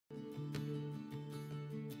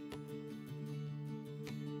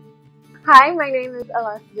Hi, my name is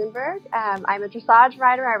Ellesse Jordan Tzinberg. I'm a dressage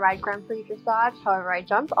rider. I ride Grand Prix dressage, however I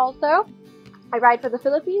jump also. I ride for the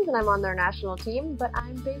Philippines and I'm on their national team, but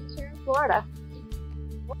I'm based here in Florida.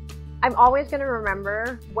 I'm always going to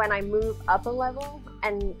remember when I move up a level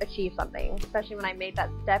and achieve something, especially when I made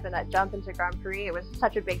that step and that jump into Grand Prix. It was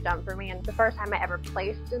such a big jump for me, and the first time I ever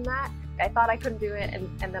placed in that, I thought I couldn't do it,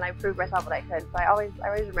 and then I proved myself that I could. So I always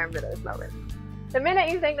remember those moments. The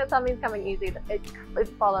minute you think that something's coming easy,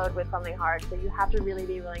 it's followed with something hard. So you have to really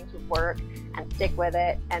be willing to work and stick with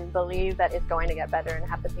it and believe that it's going to get better and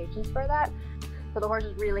have the patience for that. So the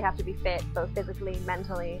horses really have to be fit, both physically,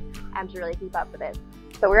 mentally, and to really keep up with it.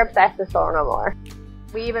 So we're obsessed with Slow No More.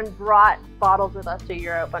 We even brought bottles with us to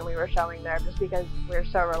Europe when we were showing there, just because we're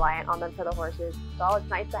so reliant on them for the horses. So it's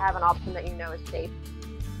nice to have an option that you know is safe.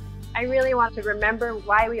 I really want to remember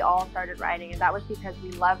why we all started riding, and that was because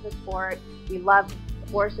we love the sport, we love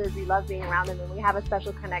horses, we love being around them, and we have a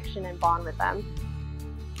special connection and bond with them.